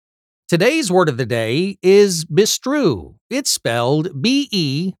Today's word of the day is bestrew. It's spelled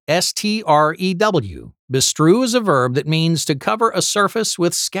B-E-S-T-R-E-W. Bestrew is a verb that means to cover a surface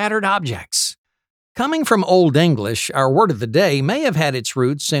with scattered objects. Coming from Old English, our word of the day may have had its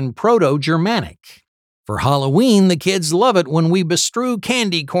roots in proto-Germanic. For Halloween, the kids love it when we bestrew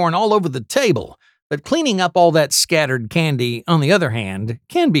candy corn all over the table, but cleaning up all that scattered candy, on the other hand,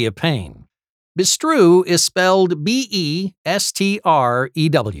 can be a pain. Bestrew is spelled B-E-S-T-R-E-W.